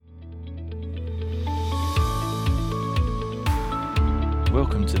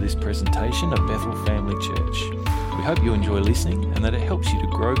Welcome to this presentation of Bethel Family Church. We hope you enjoy listening and that it helps you to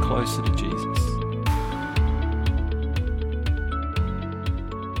grow closer to Jesus.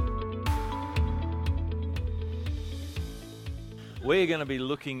 We're going to be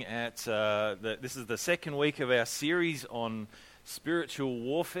looking at, this is the second week of our series on spiritual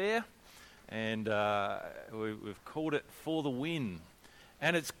warfare, and we've called it For the Win.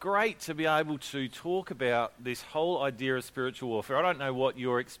 And it's great to be able to talk about this whole idea of spiritual warfare. I don't know what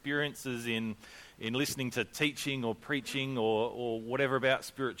your experiences in listening to teaching or preaching or whatever about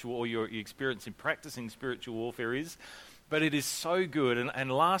spiritual, or your experience in practicing spiritual warfare is, but it is so good.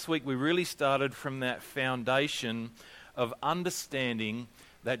 And last week we really started from that foundation of understanding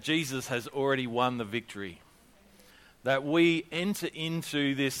that Jesus has already won the victory. That we enter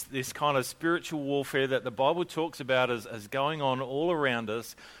into this kind of spiritual warfare that the Bible talks about as going on all around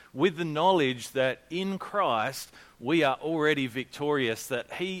us, with the knowledge that in Christ we are already victorious,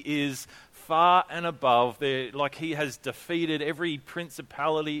 that He is far and above, like He has defeated every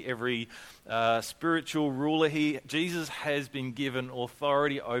principality, every spiritual ruler. Jesus has been given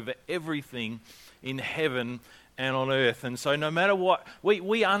authority over everything in heaven and on earth. And so no matter what,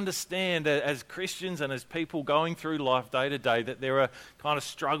 we understand as Christians and as people going through life day to day that there are kind of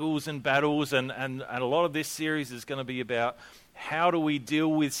struggles and battles, and a lot of this series is going to be about how do we deal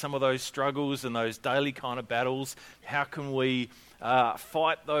with some of those struggles and those daily kind of battles. How can we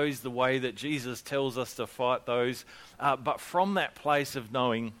fight those the way that Jesus tells us to fight those, but from that place of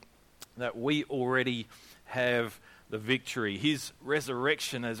knowing that we already have the victory. His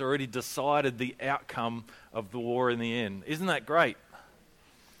resurrection has already decided the outcome of the war in the end. Isn't that great?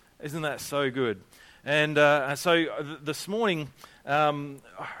 Isn't that so good? And so this morning,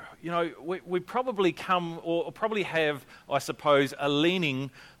 we probably come, or probably have, I suppose, a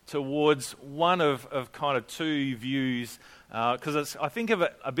leaning towards one of kind of two views, because I think of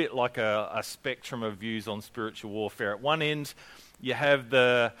it a bit like a spectrum of views on spiritual warfare. At one end, you have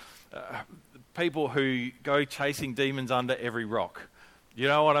the people who go chasing demons under every rock. You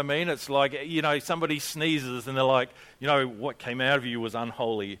know what I mean? It's like, somebody sneezes and they're like, what came out of you was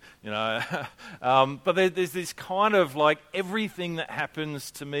unholy, But there's this kind of like everything that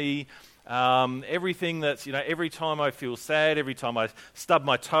happens to me, everything that's, every time I feel sad, every time I stub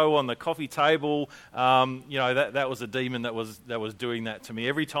my toe on the coffee table, that was a demon that was doing that to me.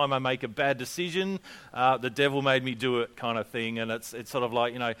 Every time I make a bad decision, the devil made me do it, kind of thing. And it's sort of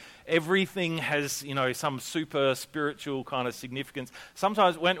like, everything has, some super spiritual kind of significance.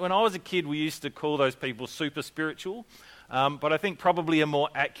 Sometimes when I was a kid, we used to call those people super spiritual, but I think probably a more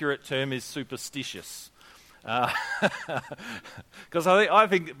accurate term is superstitious. Because I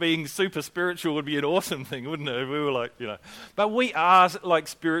think being super spiritual would be an awesome thing, wouldn't it? If we were like, But we are like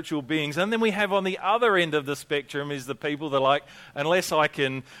spiritual beings. And then we have on the other end of the spectrum is the people that like, unless I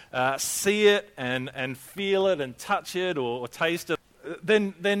can see it and feel it and touch it or taste it,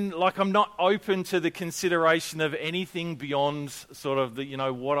 then like I'm not open to the consideration of anything beyond sort of the,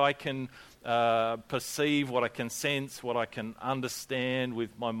 what I can perceive, what I can sense, what I can understand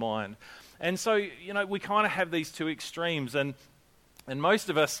with my mind. And so, we kind of have these two extremes, and most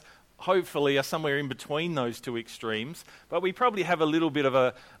of us, hopefully, are somewhere in between those two extremes, but we probably have a little bit of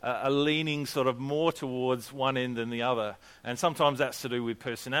a leaning sort of more towards one end than the other. And sometimes that's to do with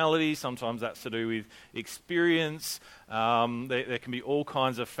personality, sometimes that's to do with experience. There can be all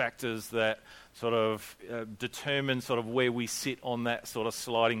kinds of factors that sort of determine sort of where we sit on that sort of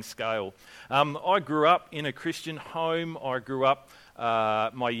sliding scale. I grew up in a Christian home. I grew up,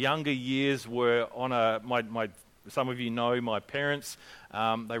 my younger years were on some of you know my parents.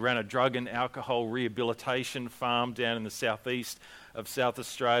 They ran a drug and alcohol rehabilitation farm down in the southeast of South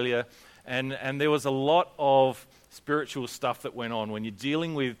Australia. And there was a lot of spiritual stuff that went on. When you're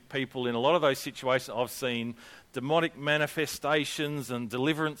dealing with people in a lot of those situations, I've seen demonic manifestations and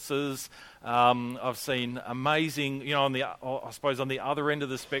deliverances. I've seen amazing, I suppose on the other end of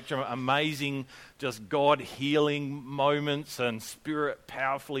the spectrum, amazing just God healing moments and Spirit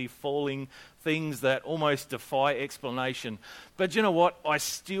powerfully falling, things that almost defy explanation. But you know what? I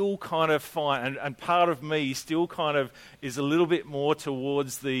still kind of find, and part of me still kind of is a little bit more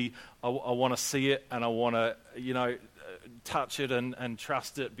towards the, I want to see it and I want to, touch it and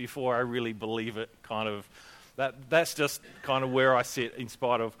trust it before I really believe it, kind of. That's just kind of where I sit in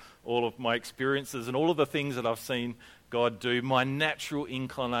spite of all of my experiences and all of the things that I've seen God do. My natural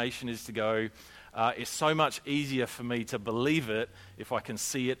inclination is to go, it's so much easier for me to believe it if I can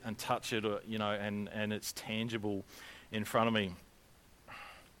see it and touch it, and it's tangible in front of me.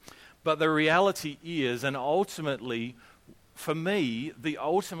 But the reality is, and ultimately, for me, the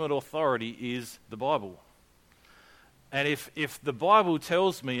ultimate authority is the Bible. And if the Bible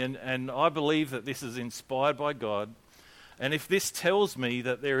tells me, and I believe that this is inspired by God, and if this tells me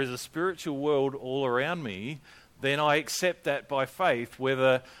that there is a spiritual world all around me, then I accept that by faith,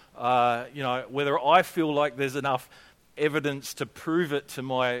 whether I feel like there's enough evidence to prove it to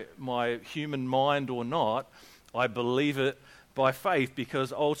my human mind or not. I believe it by faith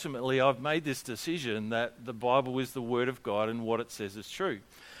because ultimately I've made this decision that the Bible is the Word of God and what it says is true.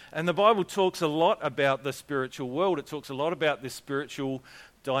 And the Bible talks a lot about the spiritual world. It talks a lot about this spiritual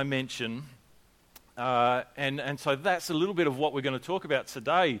dimension. And so that's a little bit of what we're going to talk about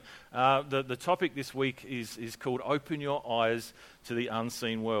today. The topic this week is called Open Your Eyes to the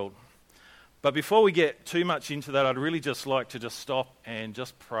Unseen World. But before we get too much into that, I'd really just like to just stop and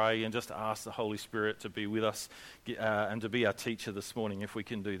just pray and just ask the Holy Spirit to be with us and to be our teacher this morning, if we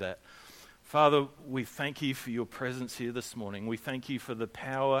can do that. Father, we thank you for your presence here this morning. We thank you for the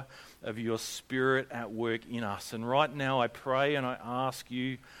power of your Spirit at work in us. And right now I pray and I ask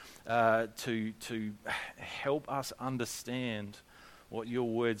you to help us understand what your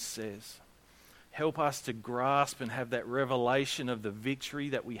word says. Help us to grasp and have that revelation of the victory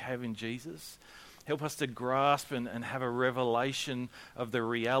that we have in Jesus. Help us to grasp and have a revelation of the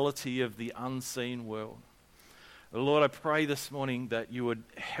reality of the unseen world. Lord, I pray this morning that you would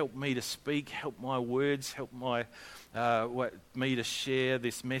help me to speak, help my words, help me to share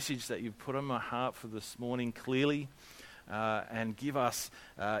this message that you've put on my heart for this morning clearly, and give us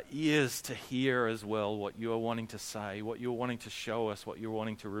ears to hear as well what you are wanting to say, what you're wanting to show us, what you're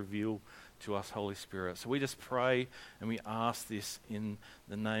wanting to reveal to us, Holy Spirit. So we just pray and we ask this in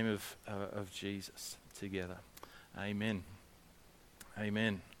the name of Jesus together. Amen.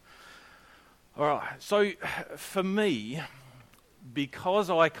 Amen. All right, so for me, because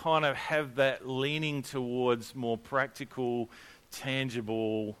I kind of have that leaning towards more practical,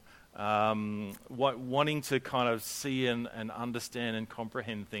 tangible, wanting to kind of see and understand and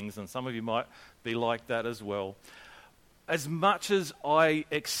comprehend things, and some of you might be like that as well. As much as I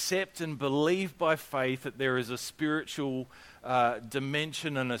accept and believe by faith that there is a spiritual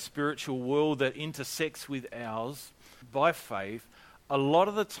dimension and a spiritual world that intersects with ours by faith, a lot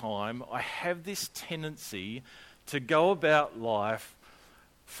of the time I have this tendency to go about life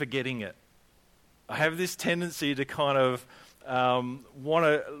forgetting it. I have this tendency to kind of want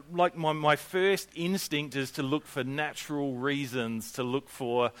to, like my first instinct is to look for natural reasons, to look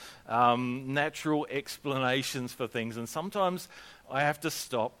for natural explanations for things. And sometimes I have to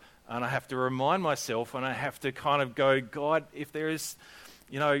stop and I have to remind myself and I have to kind of go, God, if there is,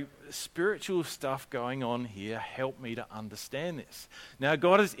 spiritual stuff going on here, help me to understand this. Now,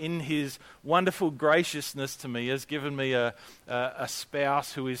 God is in his wonderful graciousness to me, has given me a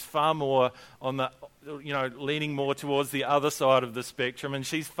spouse who is far more on the, leaning more towards the other side of the spectrum, and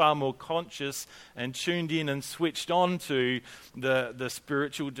she's far more conscious and tuned in and switched on to the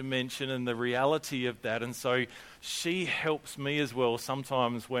spiritual dimension and the reality of that. And so she helps me as well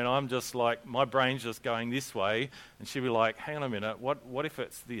sometimes when I'm just like, my brain's just going this way, and she'll be like, hang on a minute, what if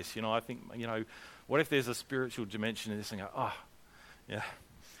it's this? I think, what if there's a spiritual dimension in this? And go, yeah,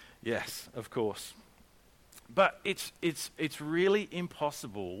 yes, of course. But it's really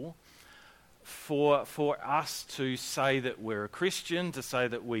impossible for us to say that we're a Christian, to say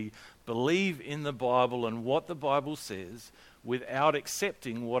that we believe in the Bible and what the Bible says without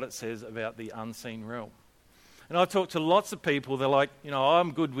accepting what it says about the unseen realm. And I talk to lots of people, they're like,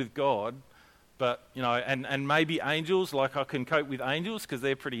 I'm good with God, but, and maybe angels, like I can cope with angels because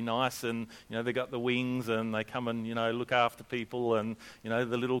they're pretty nice and, they got the wings and they come and, look after people and,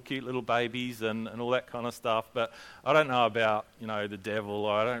 the cute little babies and all that kind of stuff. But I don't know about, the devil,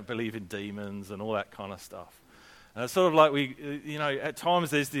 or I don't believe in demons and all that kind of stuff. And it's sort of like at times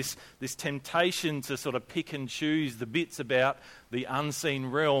there's this temptation to sort of pick and choose the bits about the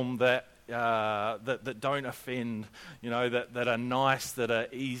unseen realm that don't offend, that are nice, that are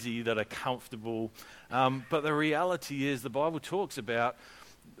easy, that are comfortable. But the reality is the Bible talks about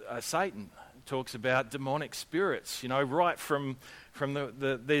Satan, talks about demonic spirits, right from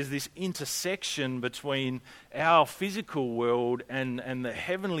there's this intersection between our physical world and the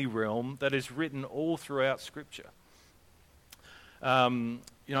heavenly realm that is written all throughout Scripture. From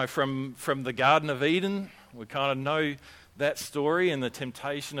the Garden of Eden, we kind of know that story and the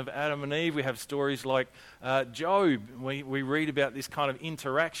temptation of Adam and Eve. We have stories like Job. We read about this kind of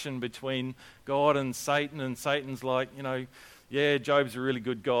interaction between God and Satan's like, Job's a really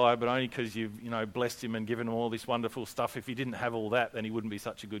good guy, but only because you've, blessed him and given him all this wonderful stuff. If he didn't have all that, then he wouldn't be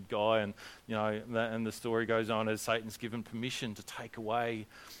such a good guy. And, and the story goes on as Satan's given permission to take away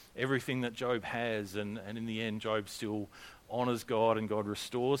everything that Job has. And in the end, Job's still honors God and God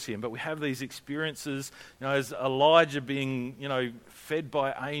restores him. But we have these experiences, as Elijah being, fed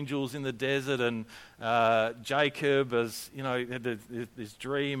by angels in the desert, and Jacob as, had this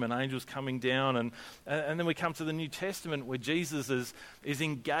dream and angels coming down. And then we come to the New Testament where Jesus is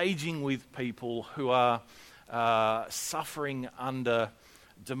engaging with people who are suffering under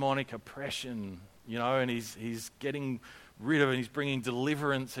demonic oppression, and he's getting rid of it, he's bringing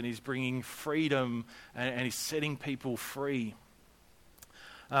deliverance, and he's bringing freedom, and he's setting people free.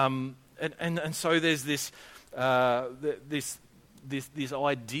 And so there's this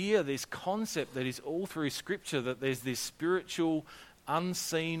idea, this concept that is all through Scripture, that there's this spiritual,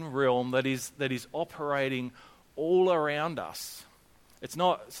 unseen realm that is operating all around us. It's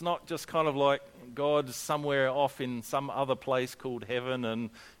not just kind of like God somewhere off in some other place called heaven, and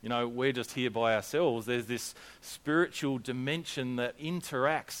we're just here by ourselves. There's this spiritual dimension that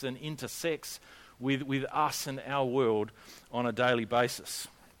interacts and intersects with us and our world on a daily basis.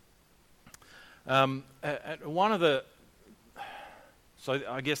 So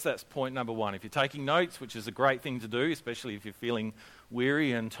I guess that's point number one. If you're taking notes, which is a great thing to do, especially if you're feeling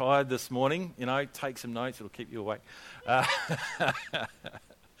weary and tired this morning, take some notes, it'll keep you awake.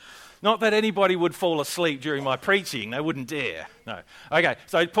 Not that anybody would fall asleep during my preaching, they wouldn't dare. No. Okay,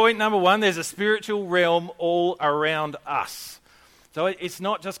 so point number one, there's a spiritual realm all around us. So it's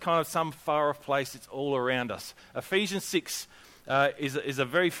not just kind of some far off place, it's all around us. Ephesians 6 is a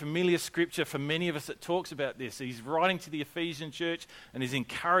very familiar scripture for many of us that talks about this. He's writing to the Ephesian church and he's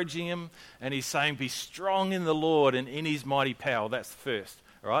encouraging them, and he's saying, be strong in the Lord and in his mighty power. That's the first.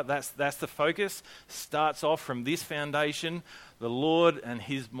 All right, that's the focus. Starts off from this foundation, the Lord and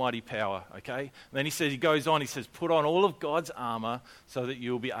his mighty power, okay? And then he goes on, he says, put on all of God's armor so that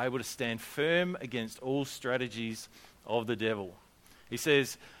you'll be able to stand firm against all strategies of the devil. He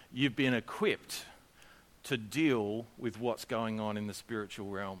says, you've been equipped to deal with what's going on in the spiritual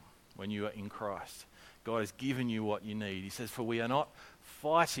realm when you are in Christ. God has given you what you need. He says, for we are not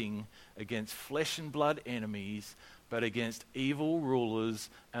fighting against flesh and blood enemies, but against evil rulers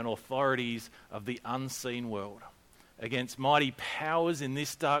and authorities of the unseen world, against mighty powers in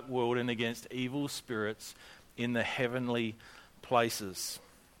this dark world, and against evil spirits in the heavenly places.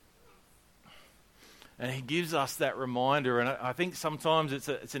 And he gives us that reminder, and I think sometimes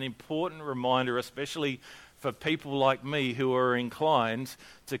it's an important reminder, especially for people like me who are inclined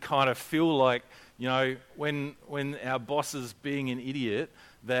to kind of feel like, when our boss is being an idiot,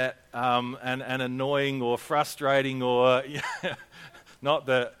 that and annoying or frustrating, or not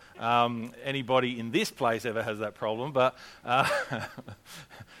that anybody in this place ever has that problem, but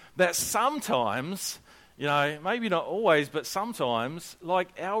that sometimes, maybe not always, but sometimes, like,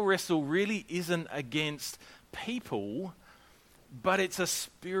 our wrestle really isn't against people, but it's a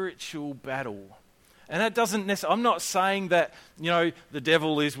spiritual battle. And that doesn't necessarily, I'm not saying that, the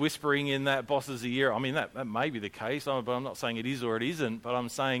devil is whispering in that boss's ear. I mean, that may be the case, but I'm not saying it is or it isn't. But I'm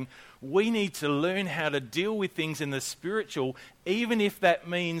saying we need to learn how to deal with things in the spiritual, even if that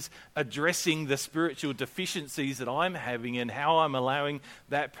means addressing the spiritual deficiencies that I'm having and how I'm allowing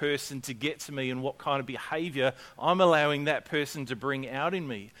that person to get to me and what kind of behavior I'm allowing that person to bring out in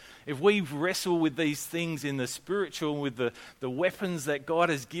me. If we wrestle with these things in the spiritual, with the weapons that God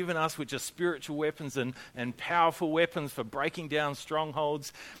has given us, which are spiritual weapons and powerful weapons for breaking down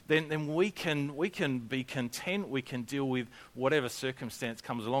strongholds, then we can be content. We can deal with whatever circumstance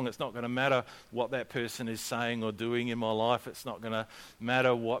comes along. It's not going to matter what that person is saying or doing in my life. It's not going to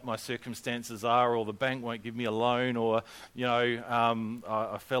matter what my circumstances are, or the bank won't give me a loan, or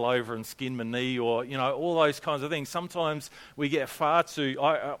I fell over and skinned my knee, or all those kinds of things. Sometimes we get far too,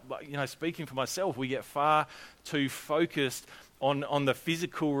 speaking for myself, we get far too focused on the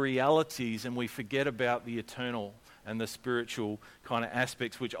physical realities, and we forget about the eternal and the spiritual kind of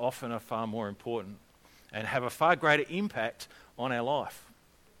aspects, which often are far more important and have a far greater impact on our life.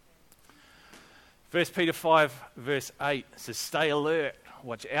 1 Peter 5 verse 8 says, stay alert,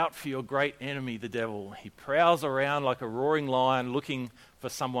 watch out for your great enemy, the devil. He prowls around like a roaring lion looking for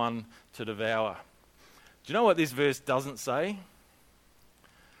someone to devour. Do you know what this verse doesn't say?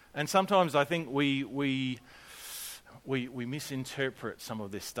 And sometimes I think we misinterpret some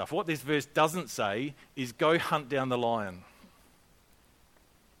of this stuff. What this verse doesn't say is go hunt down the lion.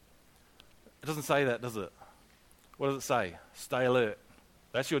 It doesn't say that, does it? What does it say? Stay alert.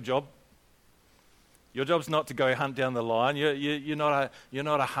 That's your job. Your job's not to go hunt down the lion. You're not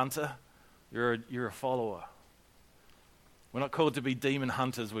a hunter. You're a follower. We're not called to be demon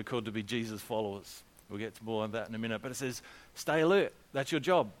hunters. We're called to be Jesus followers. We'll get to more of that in a minute. But it says, stay alert. That's your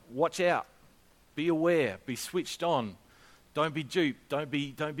job. Watch out. Be aware. Be switched on Don't be duped. Don't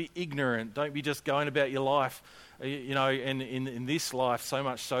be ignorant. Don't be just going about your life, and in this life so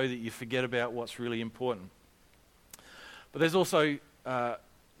much so that you forget about what's really important. But there's also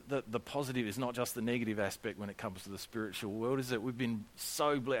the positive is not just the negative aspect when it comes to the spiritual world, is it? We've been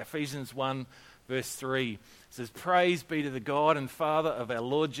so blessed. Ephesians 1 verse 3 says, "Praise be to the God and Father of our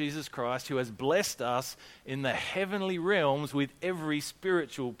Lord Jesus Christ, who has blessed us in the heavenly realms with every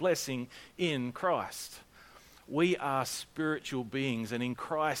spiritual blessing in Christ." We are spiritual beings, and in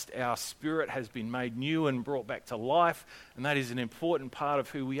Christ our spirit has been made new and brought back to life, and that is an important part of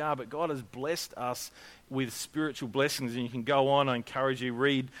who we are. But God has blessed us with spiritual blessings, and you can go on. I encourage you,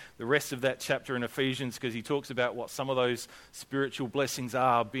 read the rest of that chapter in Ephesians, because he talks about what some of those spiritual blessings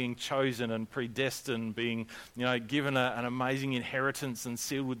are: being chosen and predestined, being given an amazing inheritance and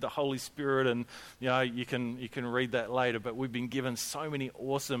sealed with the Holy Spirit. And you can read that later. But we've been given so many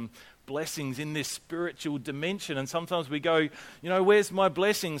awesome blessings in this spiritual dimension, and sometimes we go, where's my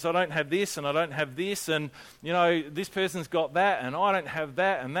blessings? I don't have this and I don't have this, and this person's got that and I don't have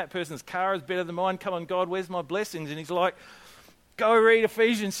that, and that person's car is better than mine. Come on, God, where's my blessings? And he's like, go read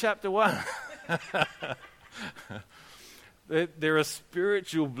Ephesians chapter 1. There are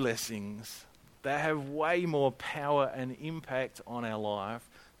spiritual blessings that have way more power and impact on our life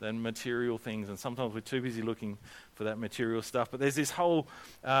than material things, and sometimes we're too busy looking for that material stuff. But there's this whole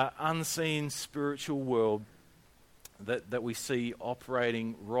unseen spiritual world that we see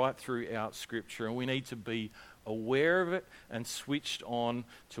operating right throughout Scripture, and we need to be aware of it and switched on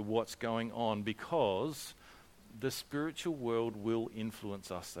to what's going on, because the spiritual world will influence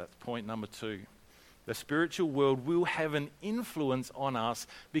us. That's point number 2. The spiritual world will have an influence on us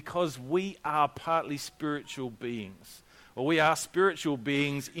because we are partly spiritual beings. Well, we are spiritual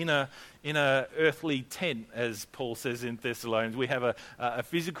beings in a earthly tent, as Paul says in Thessalonians. We have a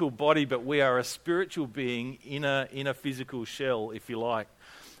physical body, but we are a spiritual being in a physical shell, if you like.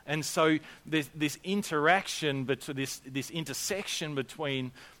 And so this interaction, this intersection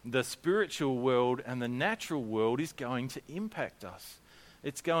between the spiritual world and the natural world is going to impact us.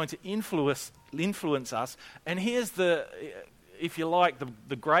 It's going to influence us. And here's if you like,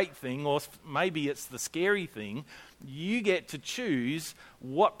 the great thing, or maybe it's the scary thing: you get to choose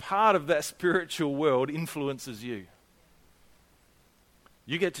what part of that spiritual world influences you.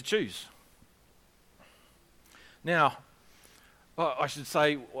 You get to choose. Now, I should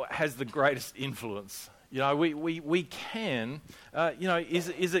say, has the greatest influence. We can,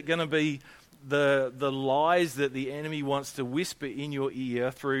 is it going to be the lies that the enemy wants to whisper in your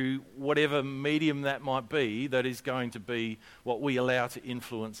ear through whatever medium that might be, that is going to be what we allow to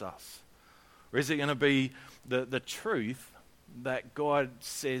influence us? Or is it going to be the truth that God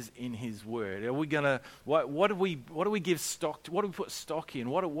says in His Word? Are we going to what do we give stock to? What do we put stock in?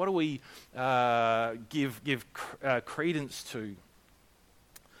 What do we give credence to?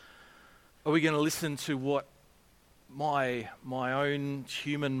 Are we going to listen to what my own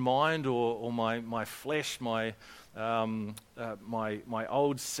human mind or my flesh, my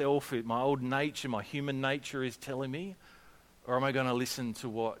old self, my old nature, my human nature is telling me? Or am I going to listen to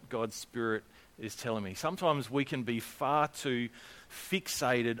what God's Spirit is telling me? Sometimes we can be far too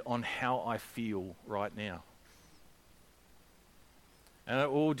fixated on how I feel right now. And it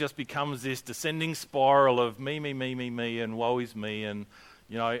all just becomes this descending spiral of me, and woe is me, and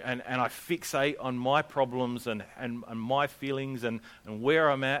and I fixate on my problems and my feelings and where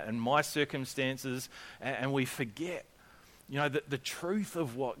I'm at and my circumstances, and we forget, the truth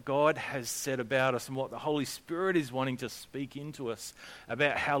of what God has said about us and what the Holy Spirit is wanting to speak into us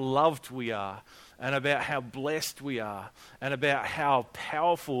about how loved we are and about how blessed we are and about how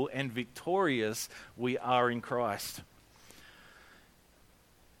powerful and victorious we are in Christ.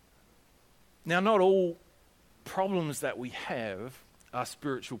 Now, not all problems that we have are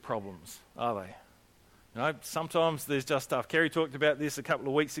spiritual problems, are they? Sometimes there's just stuff. Kerry talked about this a couple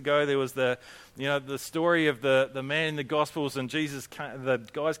of weeks ago. There was the story of the man in the Gospels, and the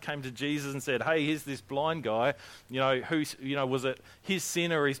guys came to Jesus and said, "Hey, here's this blind guy. Was it his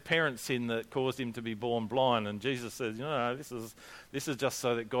sin or his parents' sin that caused him to be born blind?" And Jesus says, "No, this is just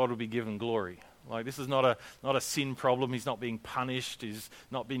so that God will be given glory. Like, this is not a sin problem. He's not being punished. He's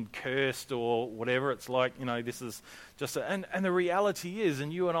not being cursed or whatever. It's like, this is just and the reality is,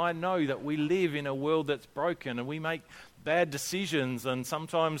 and you and I know that we live in a world that's broken, and we make bad decisions, and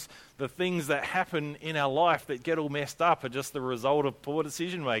sometimes the things that happen in our life that get all messed up are just the result of poor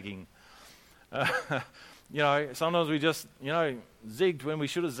decision making. Sometimes we just, zigged when we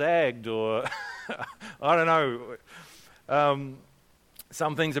should have zagged, or I don't know.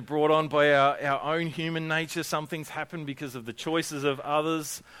 Some things are brought on by our own human nature. Some things happen because of the choices of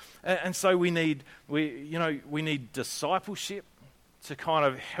others. And so we need discipleship to kind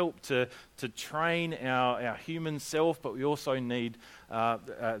of help to train our human self, but we also need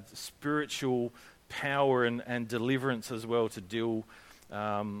spiritual power and deliverance as well to deal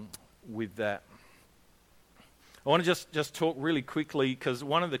with that. I want to just talk really quickly, because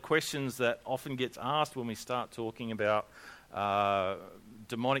one of the questions that often gets asked when we start talking about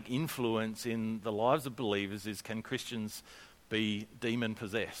demonic influence in the lives of believers is, can Christians be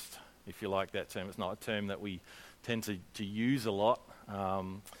demon-possessed, if you like that term. It's not a term that we tend to use a lot.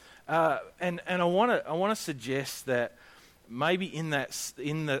 And I want to suggest that maybe in that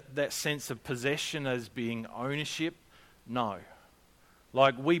sense of possession as being ownership, no.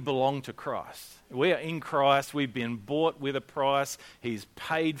 Like, we belong to Christ. We are in Christ. We've been bought with a price. He's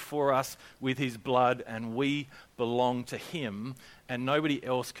paid for us with his blood, and we belong to him, and nobody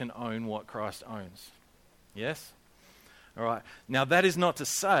else can own what Christ owns. Yes? All right. Now, that is not to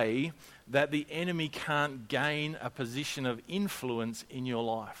say that the enemy can't gain a position of influence in your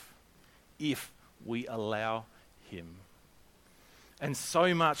life if we allow him. And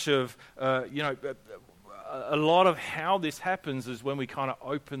so much of, a lot of how this happens is when we kind of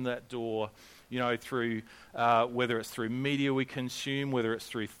open that door, through whether it's through media we consume, whether it's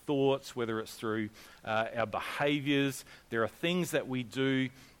through thoughts, whether it's through our behaviors. There are things that we do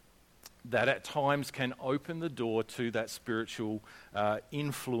that at times can open the door to that spiritual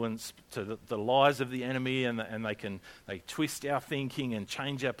influence, to the lies of the enemy, and they twist our thinking and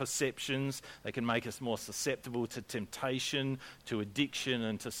change our perceptions. They can make us more susceptible to temptation, to addiction,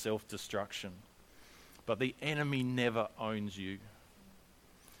 and to self-destruction. But the enemy never owns you.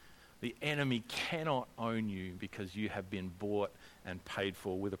 The enemy cannot own you because you have been bought and paid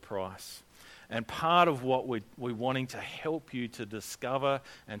for with a price. And part of what we're wanting to help you to discover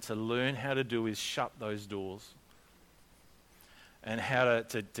and to learn how to do is shut those doors. And how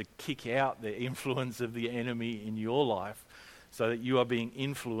to kick out the influence of the enemy in your life so that you are being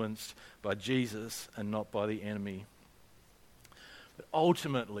influenced by Jesus and not by the enemy. But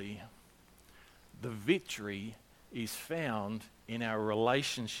ultimately, the victory is found in our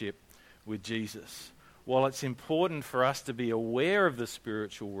relationship with Jesus. While it's important for us to be aware of the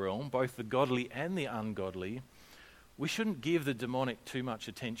spiritual realm, both the godly and the ungodly, we shouldn't give the demonic too much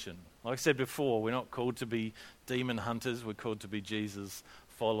attention. Like I said before, we're not called to be demon hunters, we're called to be Jesus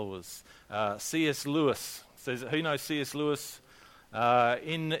followers. C.S. Lewis says, who knows C.S. Lewis?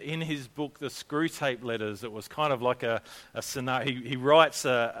 In his book, The Screwtape Letters, it was kind of like a scenario. He writes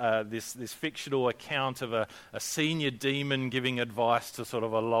this fictional account of a senior demon giving advice to sort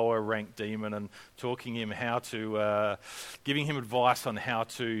of a lower ranked demon and giving him advice on how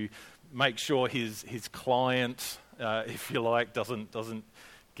to make sure his client, if you like, doesn't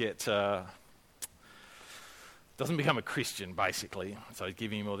become a Christian, basically. So he's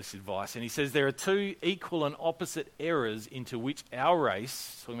giving him all this advice. And he says there are two equal and opposite errors into which our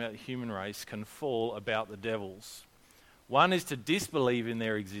race, talking about the human race, can fall about the devils. One is to disbelieve in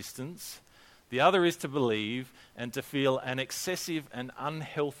their existence. The other is to believe and to feel an excessive and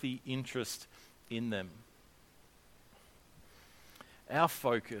unhealthy interest in them. Our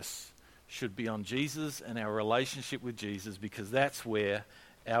focus should be on Jesus and our relationship with Jesus, because that's where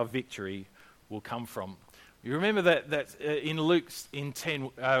our victory will come from. You remember that in Luke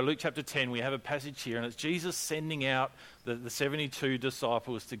chapter 10, we have a passage here, and it's Jesus sending out the 72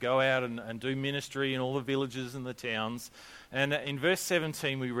 disciples to go out and do ministry in all the villages and the towns. And in verse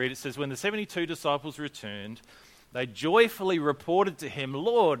 17 we read, it says, when the 72 disciples returned, they joyfully reported to him,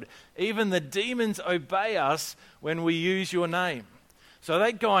 Lord, even the demons obey us when we use your name. So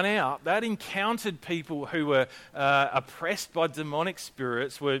they'd gone out, they'd encountered people who were oppressed by demonic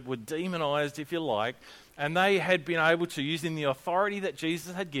spirits, were demonized, if you like, and they had been able to, using the authority that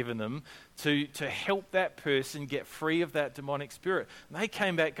Jesus had given them, to help that person get free of that demonic spirit. And they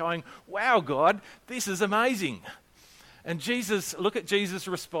came back going, wow, God, this is amazing. And look at Jesus'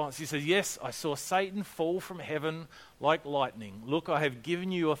 response. He says, yes, I saw Satan fall from heaven like lightning. Look, I have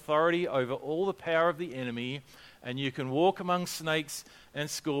given you authority over all the power of the enemy, and you can walk among snakes and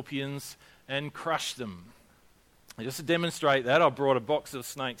scorpions and crush them. And just to demonstrate that, I brought a box of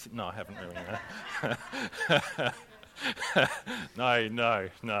snakes. No, I haven't really. No.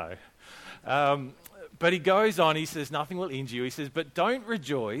 But he goes on, he says, nothing will injure you. He says, but don't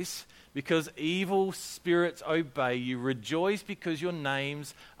rejoice because evil spirits obey you. Rejoice because your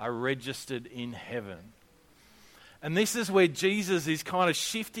names are registered in heaven. And this is where Jesus is kind of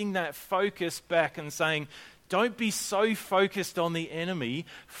shifting that focus back and saying, don't be so focused on the enemy,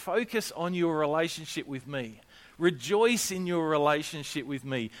 focus on your relationship with me. rejoice in your relationship with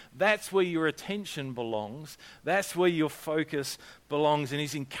me. That's where your attention belongs. That's where your focus belongs. And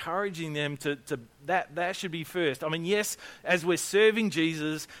he's encouraging them to that should be first. I mean, yes, as we're serving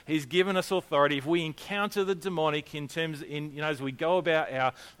Jesus, he's given us authority. If we encounter the demonic as we go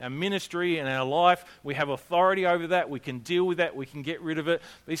about our ministry and our life, we have authority over that. We can deal with that. We can get rid of it.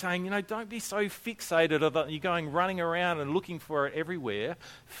 But he's saying, don't be so fixated on that you're going running around and looking for it everywhere.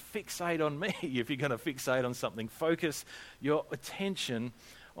 Fixate on me if you're going to fixate on something. Focus your attention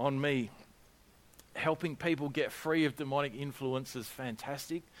on me. Helping people get free of demonic influence is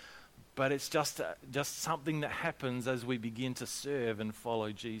fantastic, but it's just something that happens as we begin to serve and follow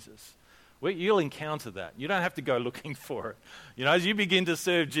Jesus. You'll encounter that. You don't have to go looking for it. As you begin to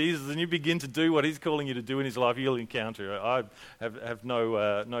serve Jesus and you begin to do what he's calling you to do in his life, you'll encounter it. I have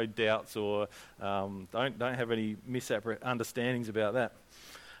no doubts or don't have any misunderstandings about that.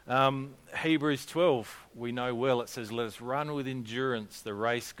 Hebrews 12, we know well, it says, let us run with endurance the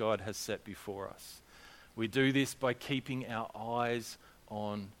race God has set before us. We do this by keeping our eyes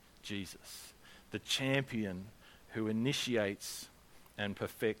on Jesus, the champion who initiates and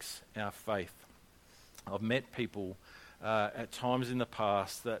perfects our faith. I've met people at times in the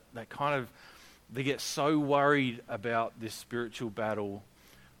past that they get so worried about this spiritual battle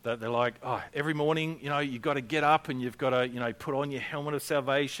that they're like, every morning, you've got to get up and you've got to, put on your helmet of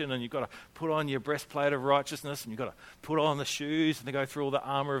salvation and you've got to put on your breastplate of righteousness and you've got to put on the shoes and they go through all the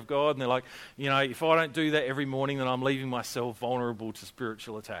armor of God and they're like, if I don't do that every morning, then I'm leaving myself vulnerable to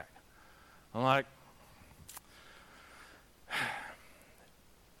spiritual attack. I'm like,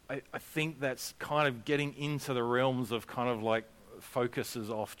 I think that's kind of getting into the realms of kind of like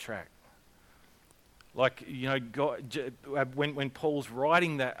focuses off track. Like, God, when Paul's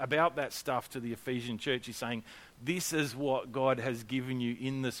writing about that stuff to the Ephesian church, he's saying, this is what God has given you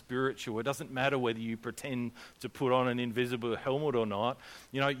in the spiritual. It doesn't matter whether you pretend to put on an invisible helmet or not.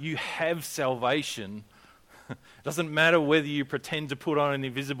 You have salvation. It doesn't matter whether you pretend to put on an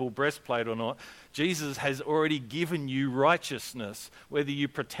invisible breastplate or not. Jesus has already given you righteousness, whether you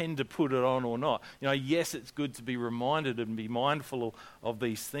pretend to put it on or not. Yes, it's good to be reminded and be mindful of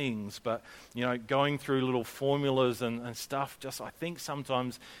these things, but, going through little formulas and stuff just, I think,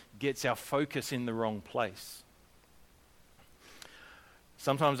 sometimes gets our focus in the wrong place.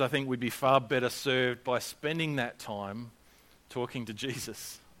 Sometimes I think we'd be far better served by spending that time talking to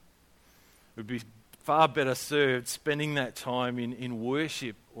Jesus. We'd be far better served spending that time in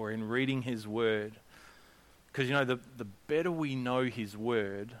worship or in reading his word. Because, the better we know his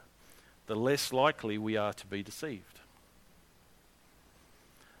word, the less likely we are to be deceived.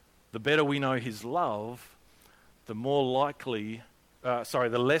 The better we know his love, the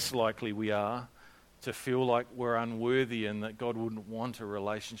less likely we are to feel like we're unworthy and that God wouldn't want a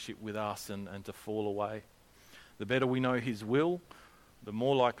relationship with us and to fall away. The better we know his will, the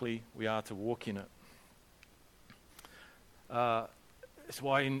more likely we are to walk in it. That's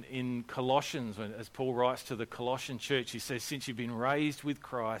why in Colossians, as Paul writes to the Colossian church, he says, since you've been raised with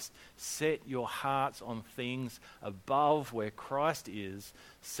Christ, set your hearts on things above where Christ is,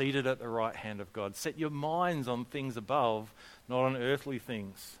 seated at the right hand of God. Set your minds on things above, not on earthly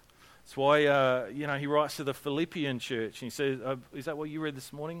things. That's why, he writes to the Philippian church, and he says, is that what you read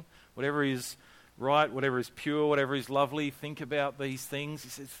this morning? Whatever is right, whatever is pure, whatever is lovely, think about these things. He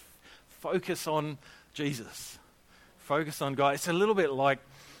says, focus on Jesus. Focus on God. It's a little bit like,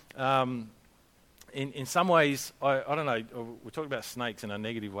 in some ways, I don't know, we talked about snakes in a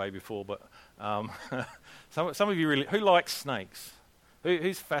negative way before, but some of you really, who likes snakes?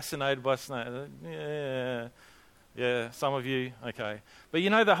 Who's fascinated by snakes? Yeah, some of you, okay. But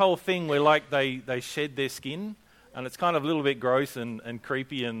the whole thing where like they shed their skin, and it's kind of a little bit gross and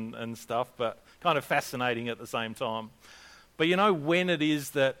creepy and stuff, but kind of fascinating at the same time. But when it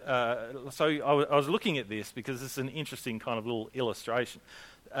is that, so I was looking at this because it's an interesting kind of little illustration.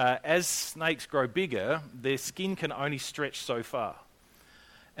 As snakes grow bigger, their skin can only stretch so far.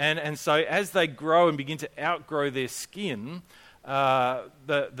 And so as they grow and begin to outgrow their skin,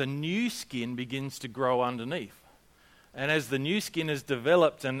 the new skin begins to grow underneath. And as the new skin is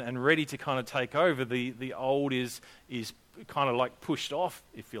developed and ready to kind of take over, the old is kind of like pushed off,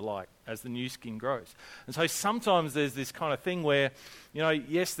 if you like, as the new skin grows. And so sometimes there's this kind of thing where,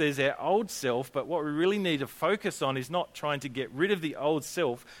 yes, there's our old self, but what we really need to focus on is not trying to get rid of the old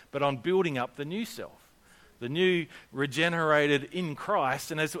self, but on building up the new self, the new regenerated in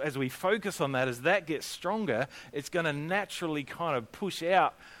Christ. And as we focus on that, as that gets stronger, it's going to naturally kind of push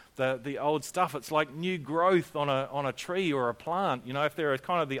out the old stuff. It's like new growth on a tree or a plant. You know, if there are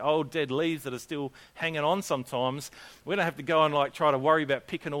kind of the old dead leaves that are still hanging on sometimes, we don't have to go and like try to worry about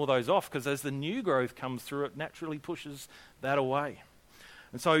picking all those off, because as the new growth comes through, it naturally pushes that away.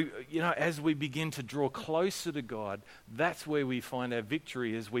 And so, you know, as we begin to draw closer to God, that's where we find our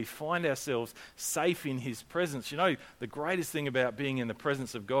victory, as we find ourselves safe in His presence. You know, the greatest thing about being in the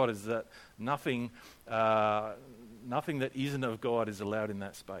presence of God is that nothing that isn't of God is allowed in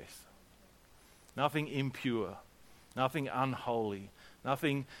that space. Nothing impure, nothing unholy,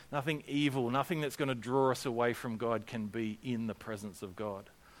 nothing evil, nothing that's going to draw us away from God can be in the presence of God.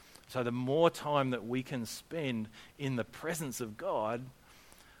 So the more time that we can spend in the presence of God,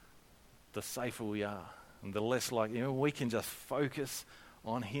 the safer we are, and the less like, you know, we can just focus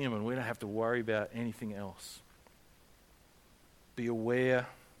on Him and we don't have to worry about anything else. Be aware,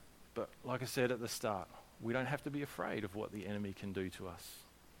 but like I said at the start, we don't have to be afraid of what the enemy can do to us.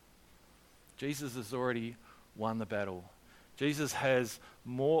 Jesus has already won the battle. Jesus has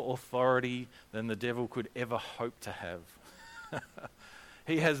more authority than the devil could ever hope to have.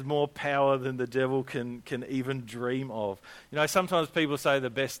 He has more power than the devil can even dream of. You know, sometimes people say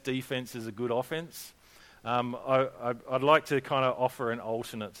the best defense is a good offense. I'd like to kind of offer an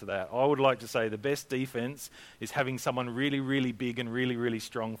alternate to that. I would like to say the best defense is having someone really, really big and really, really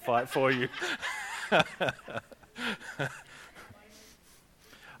strong fight for you.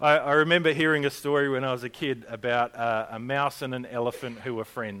 I remember hearing a story when I was a kid about a mouse and an elephant who were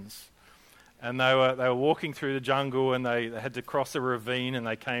friends. And they were walking through the jungle, and they had to cross a ravine, and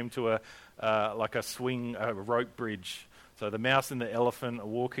they came to a rope bridge. So the mouse and the elephant are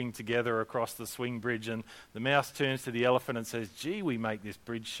walking together across the swing bridge, and the mouse turns to the elephant and says, "Gee, we make this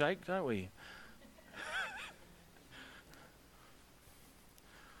bridge shake, don't we?"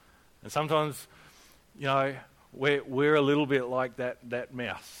 And sometimes, you know, we're a little bit like that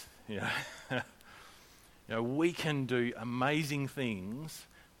mouse. You know? You know, we can do amazing things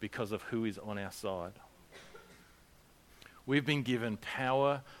because of who is on our side. We've been given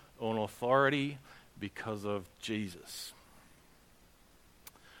power and authority because of Jesus.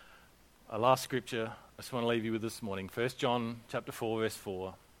 Our last scripture I just want to leave you with this morning, 1 John chapter 4, verse 4.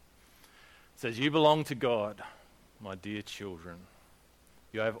 It says, "You belong to God, my dear children.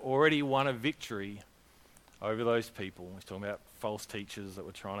 You have already won a victory over those people." He's talking about false teachers that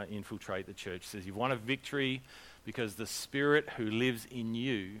were trying to infiltrate the church. He says, "You've won a victory because the Spirit who lives in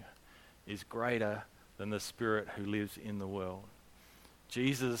you is greater than the spirit who lives in the world."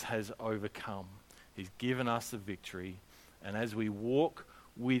 Jesus has overcome. He's given us the victory. And as we walk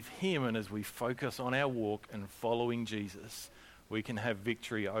with Him and as we focus on our walk and following Jesus, we can have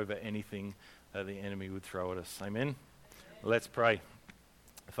victory over anything that the enemy would throw at us. Amen? Let's pray.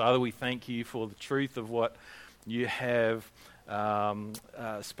 Father, we thank You for the truth of what You have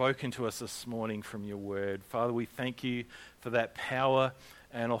spoken to us this morning from Your word. Father, we thank You for that power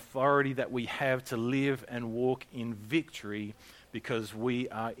and authority that we have to live and walk in victory because we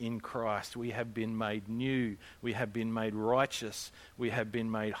are in Christ. We have been made new. We have been made righteous. We have been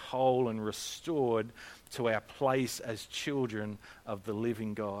made whole and restored to our place as children of the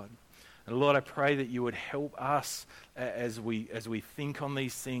living God. And Lord, I pray that You would help us as we think on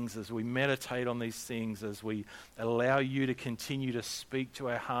these things, as we meditate on these things, as we allow You to continue to speak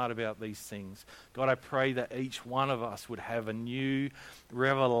to our heart about these things. God, I pray that each one of us would have a new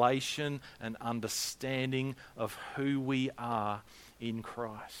revelation and understanding of who we are in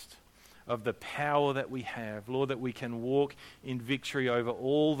Christ, of the power that we have. Lord, that we can walk in victory over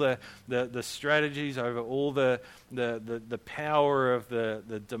all the strategies, over all the power of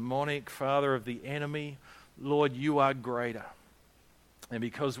the demonic, Father, of the enemy. Lord, You are greater. And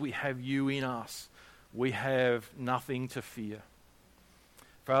because we have You in us, we have nothing to fear.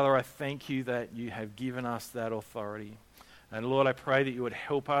 Father, I thank You that You have given us that authority. And Lord, I pray that You would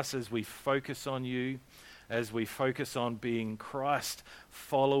help us as we focus on You, as we focus on being Christ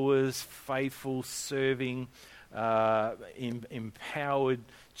followers, faithful, serving, empowered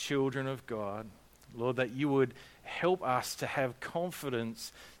children of God. Lord, that You would help us to have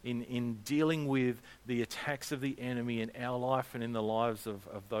confidence in dealing with the attacks of the enemy in our life and in the lives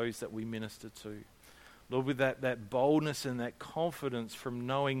of those that we minister to. Lord, with that boldness and that confidence from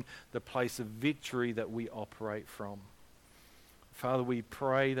knowing the place of victory that we operate from. Father, we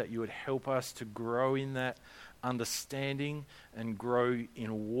pray that You would help us to grow in that understanding and grow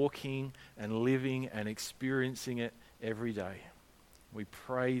in walking and living and experiencing it every day. We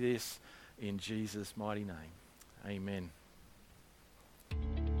pray this in Jesus' mighty name. Amen.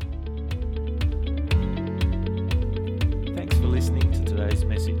 Thanks for listening to today's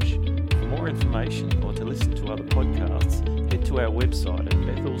message. For more information or to listen to other podcasts, head to to our website at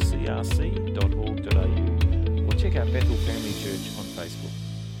bethelcrc.org.au or check out Bethel Family Church on Facebook.